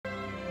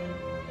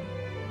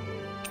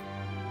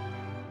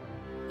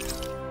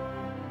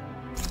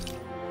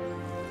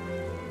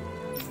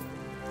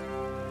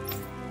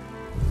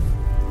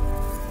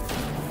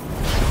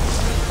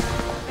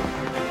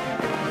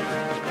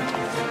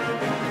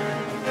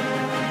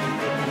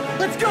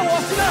Let's go,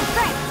 Austin!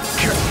 Right.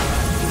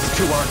 These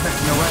two aren't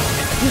messing around.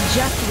 You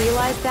just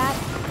realized that?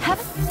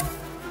 Haven't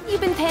you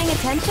been paying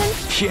attention?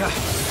 Yeah,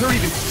 they're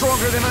even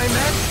stronger than I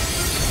imagined.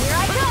 Here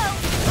I go!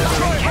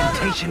 Another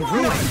incantation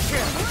ruined.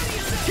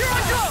 Here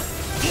I go!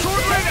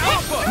 Sword Red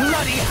Alpha!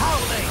 Bloody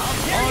howling!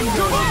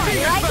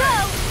 Here I go!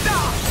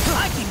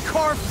 I can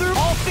carve through.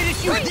 I'll finish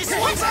you. This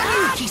one's on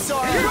you,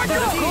 Kisara. Here I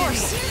go! Of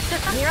course!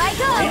 Here I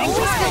go! We'll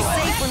feel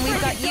safe when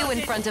we've got you in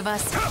front of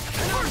us.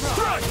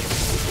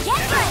 Get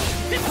ready!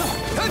 Here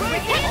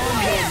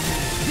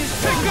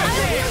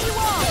you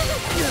are!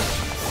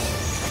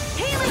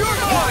 Healing!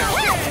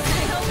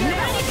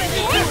 Ready for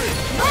this?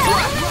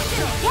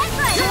 Get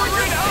ready! Sword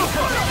Red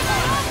Alpha!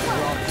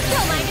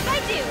 Don't mind if I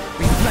do.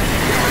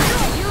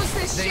 Use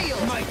this shield.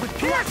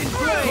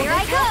 Here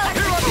I go!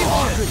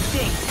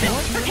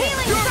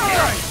 Healing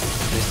sword!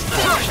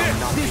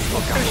 This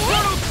will go.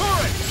 Shadow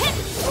current.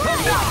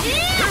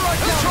 Here I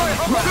go. Try it.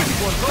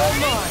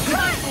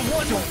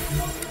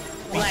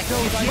 Black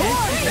Burn.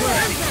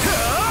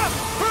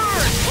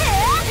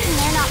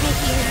 They're not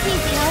making it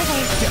easy, are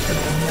they?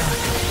 Definitely not.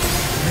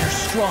 They're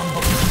strong,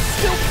 but we can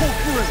still pull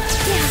through.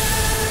 Yeah.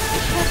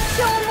 Let's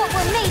show them what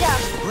we're made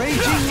of.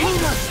 Raging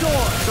Luna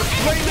Storm! The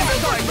flame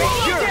inside makes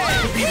yours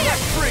to be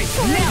left free!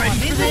 Now,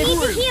 Ready for I the need to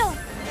word! heal.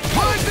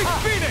 Rising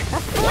Phoenix.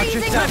 Watch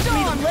your step!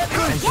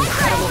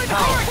 Incredible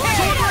power!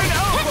 Sword Red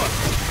Alpha.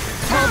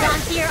 Hold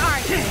on to your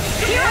art.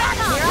 Here I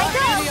come. Here I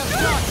go.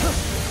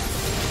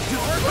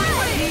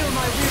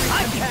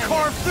 I can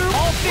carve through.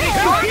 I'll finish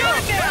you here.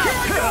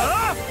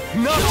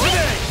 Not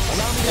today.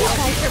 You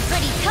guys are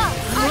pretty tough.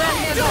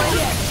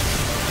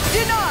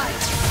 Denied.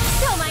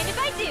 Don't mind if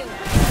I do.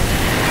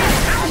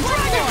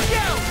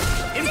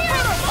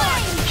 Inferno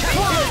Blade.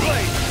 Counter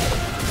Blade.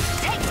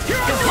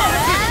 Here I go.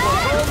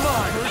 All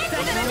mine.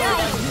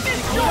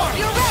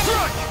 You're ready.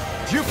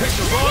 You picked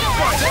the wrong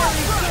fight.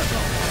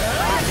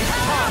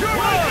 You're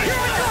mine.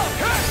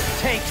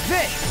 Take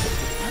this!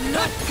 I'm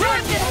not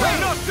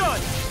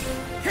done.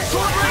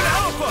 Sword Red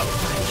Alpha.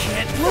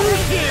 Can't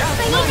lose here! I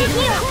need to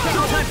heal.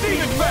 Double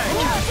Demon Bang.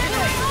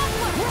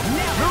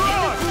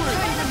 Mirage.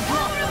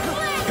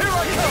 Here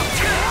I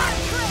come.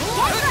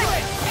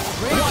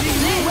 Where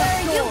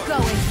are you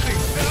going?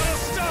 That'll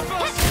stop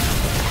us.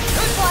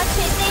 Watch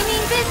it, they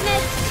mean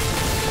business.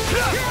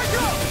 Here I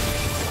go.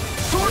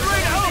 Sword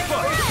Red Alpha.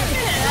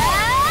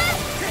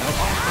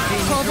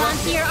 Hold on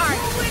to your art.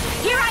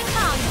 Here I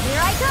come. Here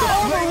I go.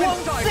 Flame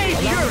inside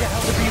makes yours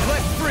to be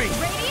let free.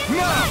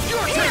 Now,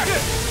 take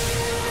this.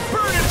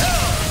 Burn in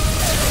hell.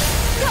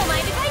 Don't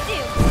mind if I do.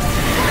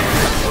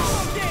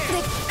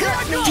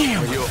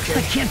 Damn!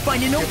 I can't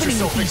find an opening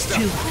with these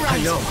two! I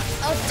know.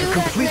 I'll do They're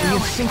that completely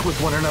now. in sync with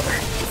one another.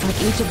 It's like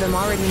each of them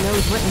already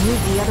knows what move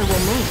the other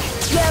will make.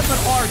 Yeah, but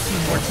our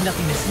teamwork's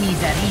nothing to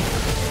sneeze at either.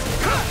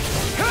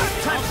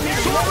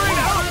 Sword Red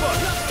Alpha.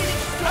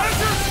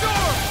 Azure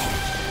Storm.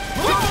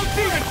 Double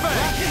Demon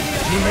Fang.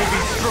 You may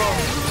be strong,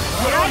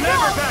 but I'll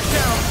never back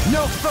down.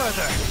 No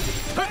further!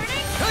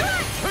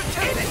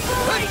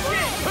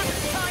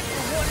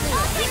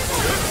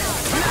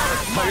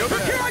 My other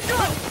here I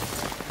go.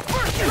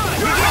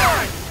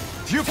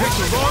 You picked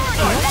the wrong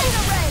fight.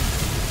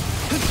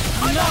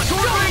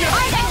 Sword Red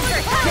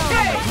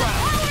Alpha.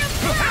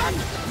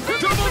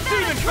 Double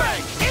Demon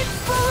Fang.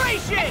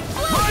 Inspiration.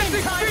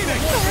 Rising Phoenix.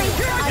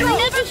 I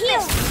need to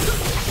heal.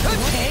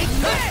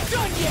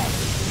 Done yet.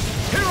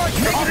 Here I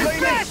come.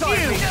 Flame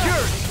inside makes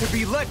yours to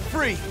be let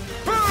free.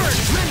 Burn.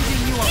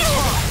 Rending you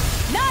apart.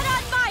 Not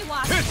on my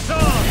watch. It's on.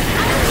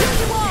 I'll kill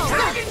you all.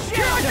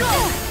 Here I go.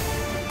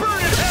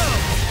 Burn in hell.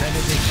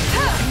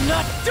 I'm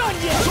not done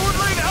yet! Sword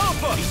Red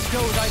Alpha.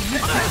 Bestowed I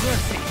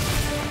mercy!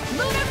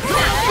 Lunar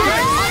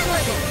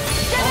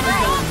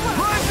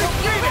Rising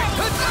Phoenix.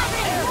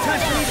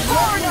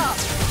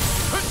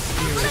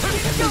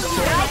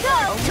 Here I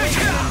go.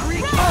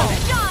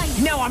 Done.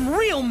 Now I'm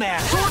real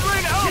mad! Sword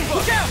Red Alpha.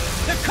 Look out!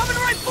 They're coming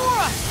right for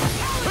us!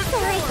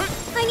 Sorry,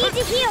 I need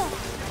to heal.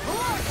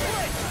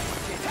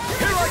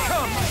 Here I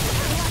come.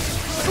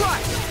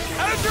 Slash.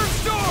 Azure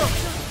Storm.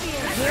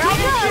 Here I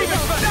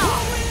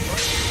go.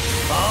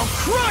 I'll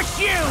crush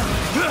you!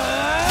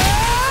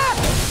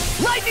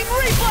 Lightning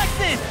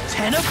reflexes!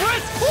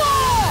 Tenebrous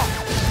claw!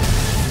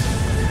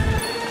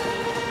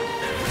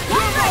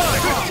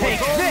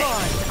 Take this!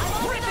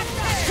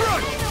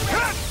 Struck.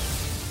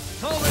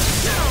 Solid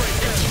Showering.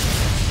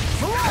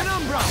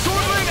 Penumbra!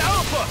 Sword Red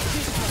Alpha.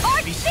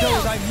 Arch Bestowed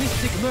shield. I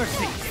mystic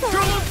mercy!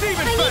 Double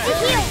Demon I need to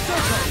Fang. heal.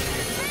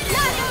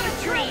 Not out of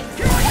dreams.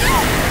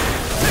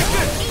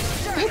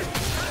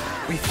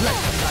 Reflect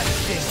on thy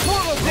sting!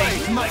 Swallow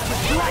Blade. Smite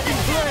with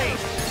blackened blade!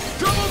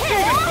 Double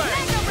Demon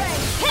Fang.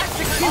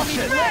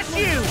 Execution! Smash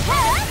you!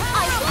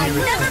 I've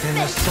never Within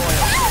the been.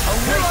 soil!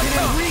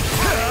 Awaken and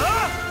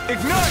recall!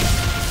 Ignite.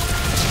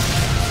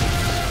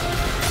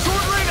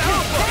 Sword Red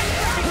Alpha.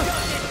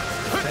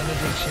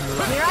 Benediction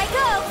right! Here I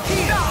go.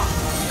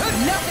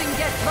 Nothing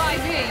gets by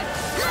me!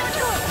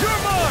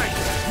 You're mine.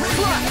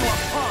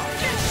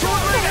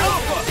 Sword Red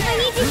Alpha. I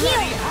need to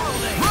heal.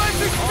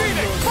 Rising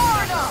Phoenix.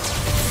 Far enough.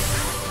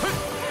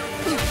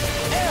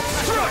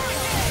 Strike.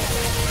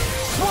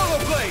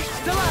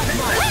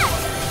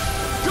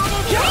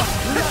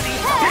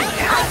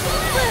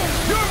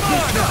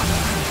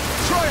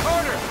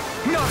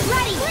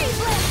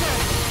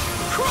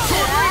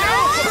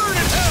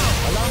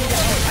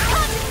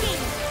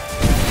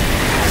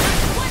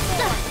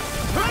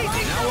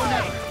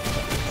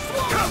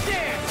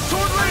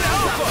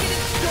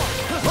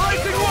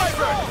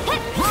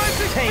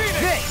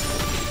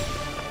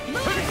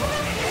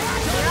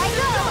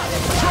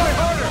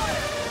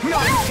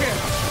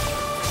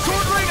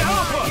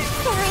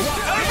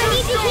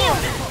 to heal!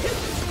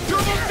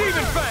 Double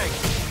demon fang!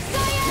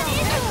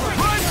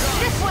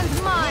 This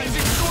one's mine!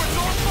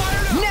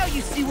 Now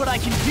you see what I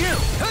can do!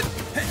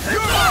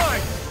 You're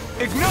mine!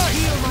 Ignite!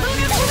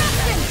 Lunar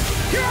corruption!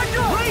 Here I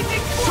go!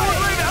 Sword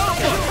Rain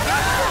Alpha!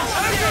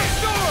 Azure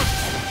Storm!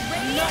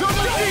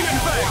 Double demon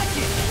fang!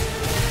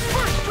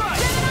 First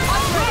strike!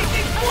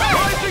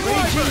 Rising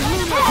Wyvern!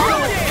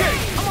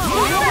 Escape!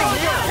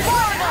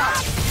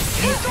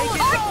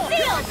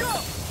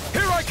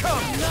 Here I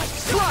come!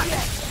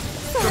 Slash!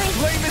 The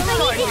flame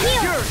inside is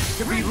yours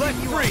to be let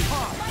free!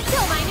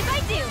 Don't mind if I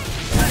do!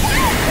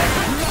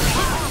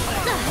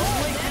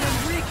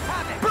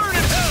 Burn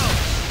in hell!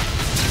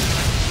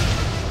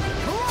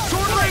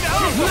 Sword Rain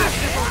Alpha!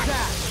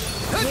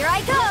 Here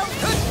I go!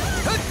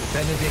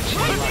 Benediction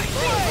light.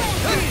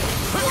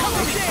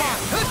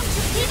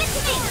 Give it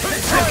to me!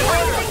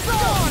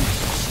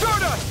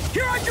 Stardust!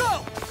 Here I go!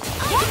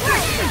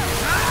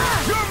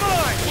 You're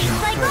mine!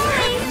 Like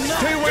always!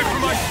 Stay away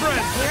from my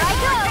friends! Here I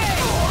go!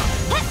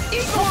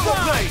 Equal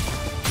blade!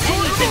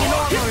 Anything in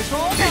armor is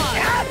all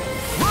mine!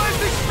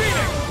 Rising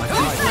Phoenix!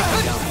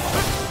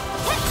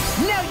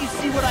 Now you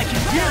see what I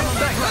can do!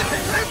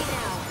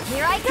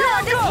 Here I go!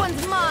 This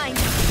one's mine!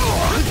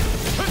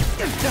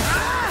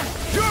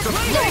 You're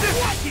mine!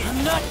 I'm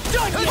not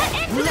done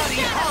yet!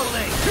 Bloody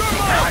holiday! You're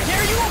mine!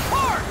 Tear you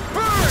apart!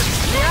 Burn!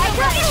 Here I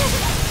go!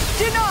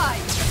 Denied!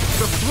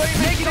 The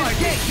flame inside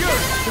is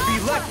yours to be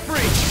let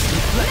free!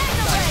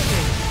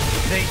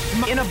 They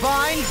in a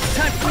bind?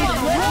 Time for me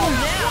to roll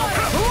now!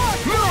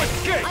 No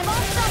escape! I'm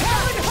all stuck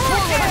up!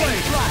 Forward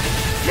blade!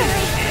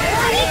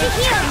 I need to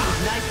heal!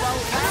 Nice while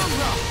around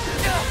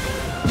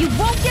though! You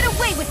won't get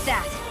away with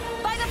that!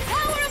 By the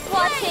power of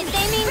watch it,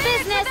 they mean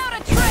business! Without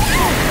a trace!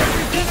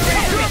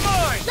 You're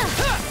mine!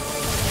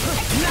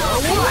 No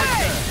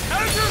way!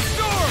 Azure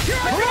Storm!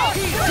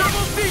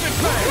 Double demon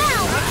fang!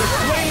 The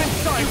flame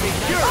inside me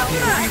yours to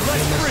be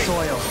let free!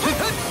 Soil.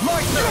 My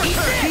turn!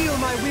 Heal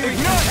my weary.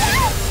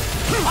 Ignite!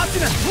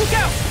 Optimus, look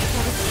out!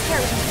 That is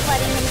scary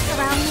flooding and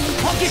surround me.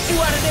 I'll get you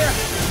out of there!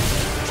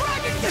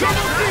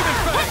 Double demon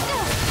fang!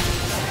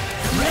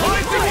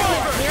 Rising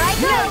Wyvern! Here I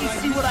go! Now you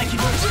see what I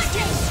can do!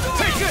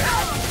 Take this!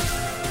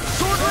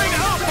 Sword Rain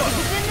Alpha!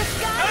 It's in the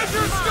sky!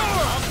 Azure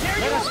Storm!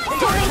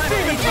 Sorry, I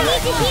need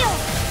to heal!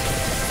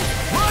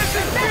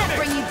 Rising That'll Phoenix!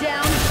 bring you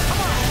down!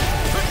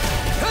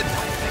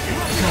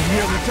 I'm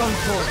nearly done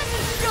for. Let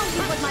me show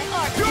you what my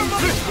art This can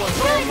do!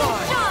 one's all Time to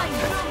mine! shine!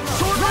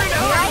 Sword Rain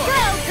Here I Alpha!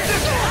 go!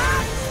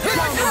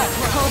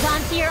 Hold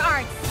on to your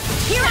arts!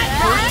 Here I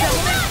go!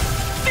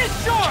 This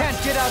sword! Can't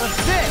get out of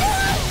this.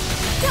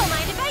 Don't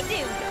mind if I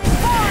do!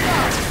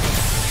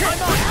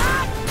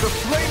 The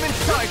flame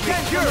inside me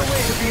yours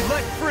to be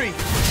let free!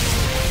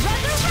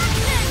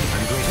 Resurrection!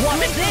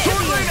 What is this?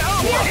 Sword Rain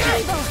Alpha!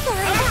 Evil!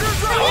 Sorry!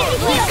 Azure I need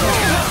to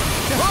heal!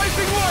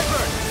 Rising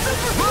Wyvern!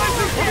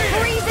 Rising Phoenix!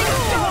 Freezing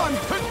storm!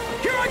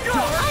 Here I go!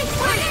 Ice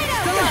tornado!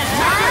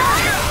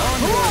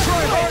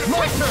 Try hard,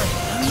 my turn!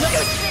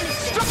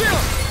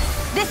 Still!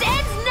 This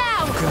ends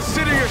now!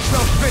 Consider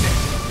yourself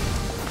finished!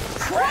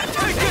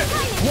 Take it!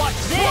 Watch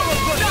this!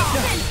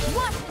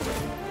 What?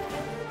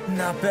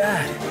 Not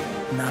bad.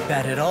 Not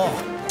bad at all.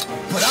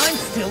 But I'm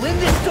still in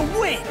this to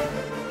win!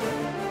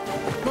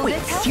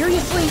 Wait,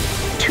 seriously?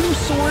 2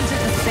 swords at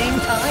the same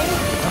time?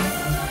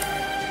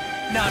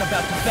 Not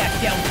about to back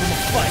down from a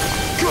fight.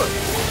 Good!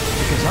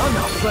 Because I'm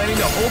not planning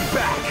to hold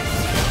back!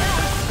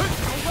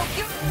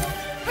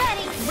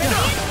 Ready?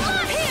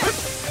 On here!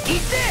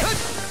 Eat this!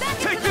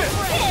 Take this!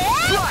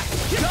 Fly!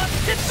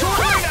 Sword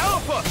Rain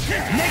Alpha!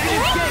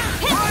 Negative gate!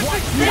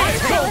 Rising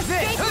Next Phoenix! I'll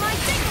escape my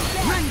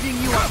sickness! Rending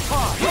you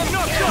apart! I'm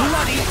not done!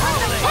 Bloody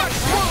holiday!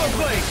 Swallow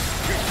blade!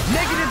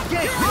 Negative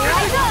gate!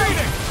 Rising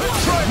Phoenix!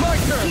 Try my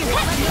turn!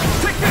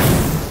 Take this!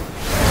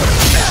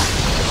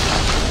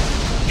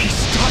 He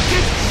stopped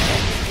it?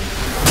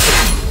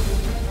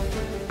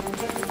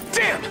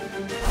 Damn!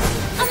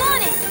 I'm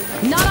on it!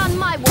 Not on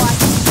my watch!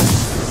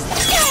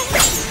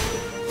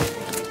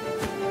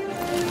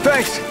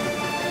 Thanks!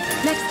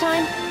 Next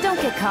time, don't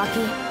get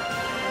cocky.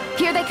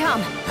 Here they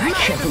come. I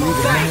can't believe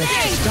it managed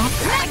to stop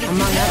that,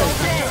 among other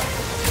things.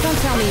 Don't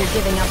tell me you're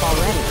giving up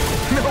already.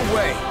 No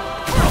way!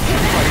 I'll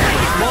keep fighting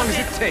as long as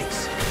it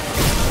takes!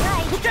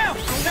 Look out!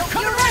 They're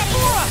coming right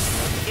for us!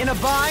 In a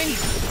bind?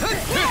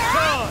 This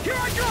time! Here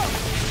I go!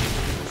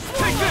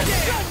 Take this!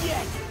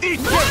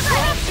 Eat this!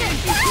 Resurrection!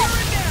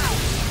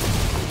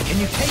 Can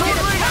you take Sword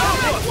it? Rain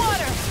Alpha!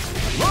 Water!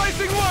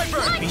 Rising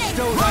Wyvern!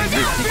 Bestow thy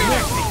Rising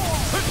Phoenix!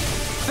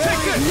 Take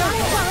this! None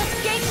will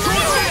escape Sword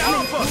Rain my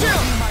Alpha!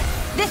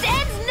 This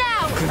ends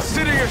now!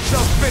 Consider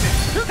yourself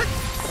finished!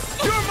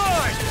 You're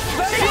mine!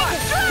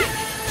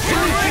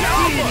 Sword Rain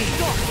Alpha!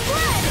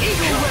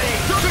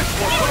 This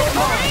one's all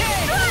mine!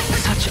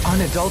 Such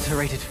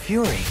unadulterated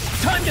fury.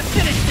 Time to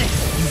finish this!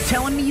 You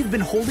telling me you've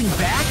been holding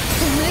back?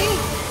 Me?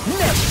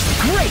 Never!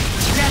 Great!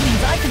 That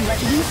means I can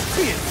let loose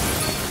too!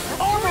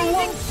 Armor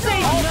won't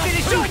save I'll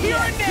finish you here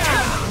and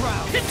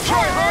now!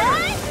 Try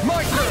harder!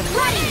 My turn!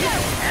 Ready!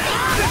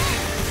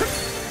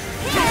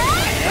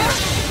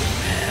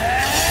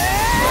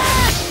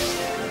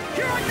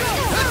 Here I go!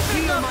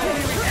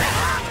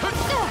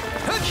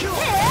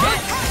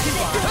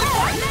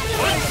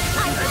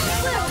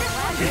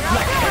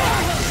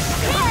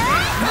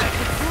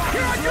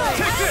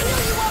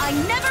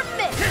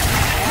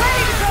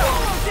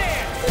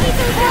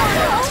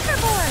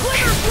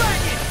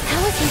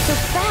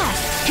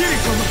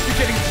 Kirito must be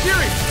getting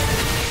serious!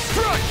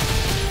 Strike!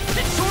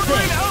 Sword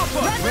Rain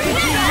Alpha!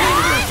 Raging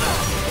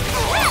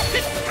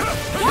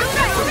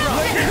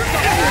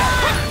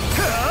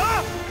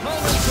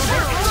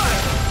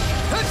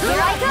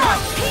Here I go!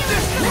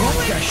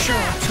 These guys sure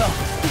are tough.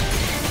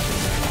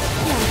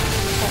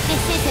 But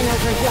this isn't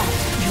over yet.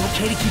 You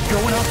okay to keep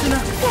going, Alphen?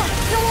 Yeah,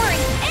 don't worry.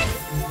 It's...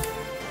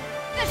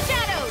 the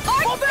shadows!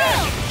 Art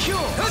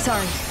still!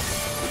 Sorry.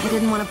 I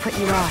didn't want to put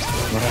you off.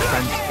 What are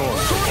friends for?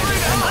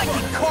 I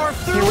can carve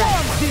through You're right.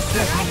 armor.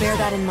 I'll bear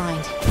that in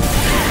mind.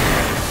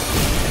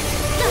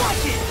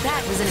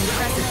 That was an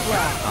impressive blow.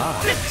 Ah,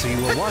 so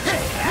you were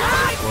watching.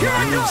 Were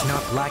moves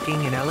not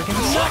lacking in elegance?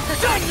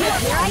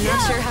 I'm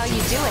not sure how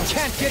you do it.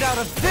 Can't get out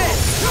of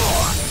this!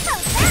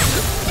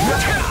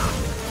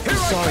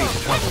 Sorry to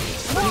trouble you.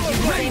 You do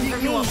the same for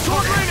me.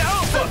 Sword Rain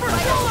Alpha!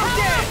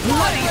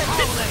 Bloody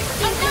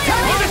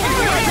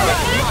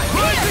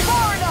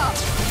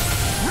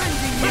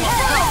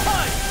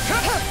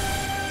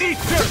Eat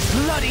this!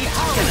 Bloody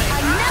holiday! I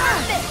never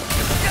fit.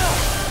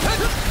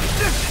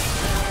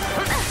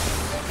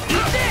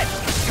 Eat this!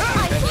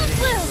 I won't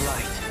lose.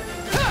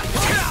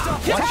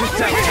 Watch your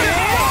step.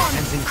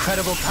 Hands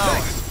incredible power.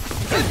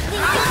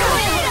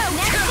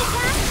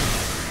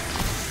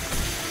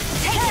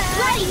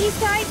 Bloody, these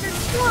guys are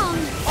strong.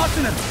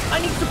 Alphen, I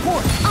need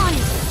support. On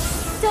it.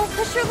 Don't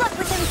push your luck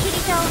with them,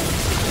 Kirito.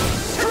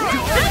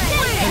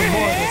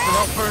 More of this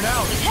without burn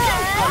out!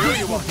 Here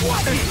you are!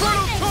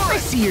 I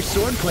see your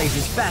sword plays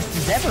as fast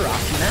as ever,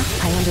 Alphen.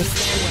 I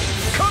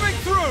understand. Coming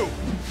through!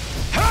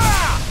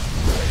 Ha!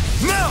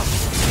 Now!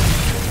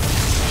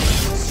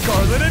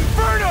 Scarlet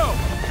Inferno!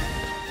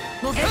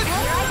 We'll get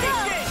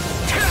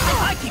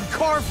I can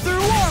carve through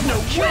armor. No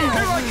way.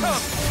 Here I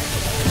come!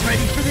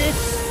 Ready for this?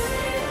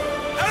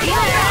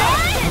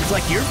 Looks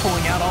like you're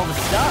pulling out all the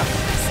stuff.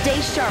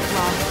 Stay sharp,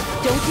 Law.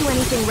 Don't do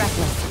anything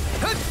reckless.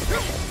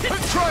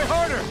 Try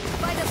harder!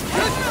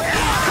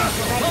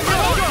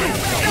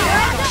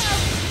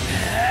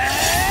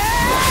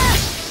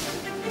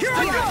 Here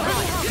I go!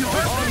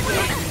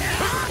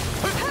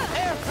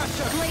 Air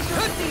pressure!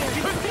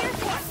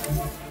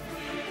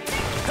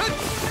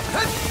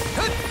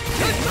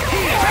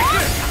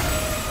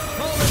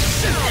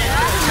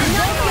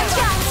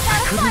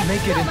 Couldn't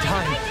make it in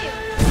time.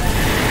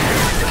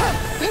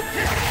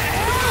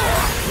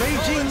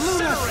 Raging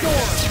Luna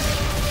Storm!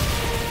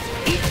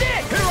 Eat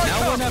this! Here I Now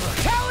come! or never.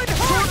 Talon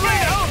Sword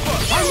Rain Alpha!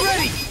 I'm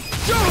ready!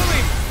 Show me!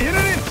 In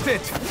an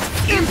instant!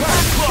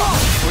 Impact Block!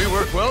 We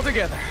work well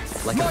together.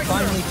 Like a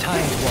finely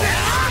timed wall.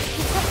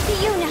 It's up to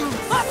you now.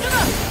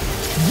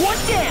 One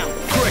down.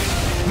 Great!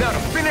 Now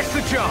to finish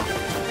the job!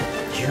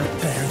 You're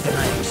better than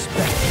I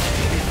expected.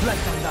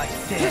 Reflect on thy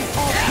sin.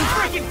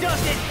 Freaking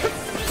does it!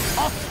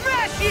 I'll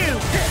smash you!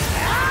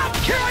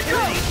 Here I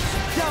go!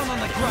 Down on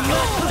the ground!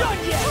 Not done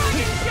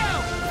yet!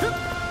 Down!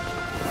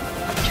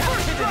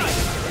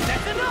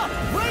 That's enough!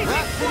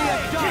 Rhapsody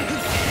of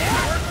Dahnan!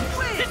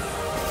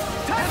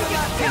 Time to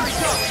get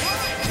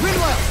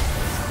Meanwhile,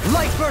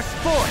 Light Burst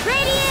 4!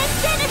 Radiant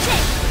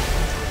Genesis!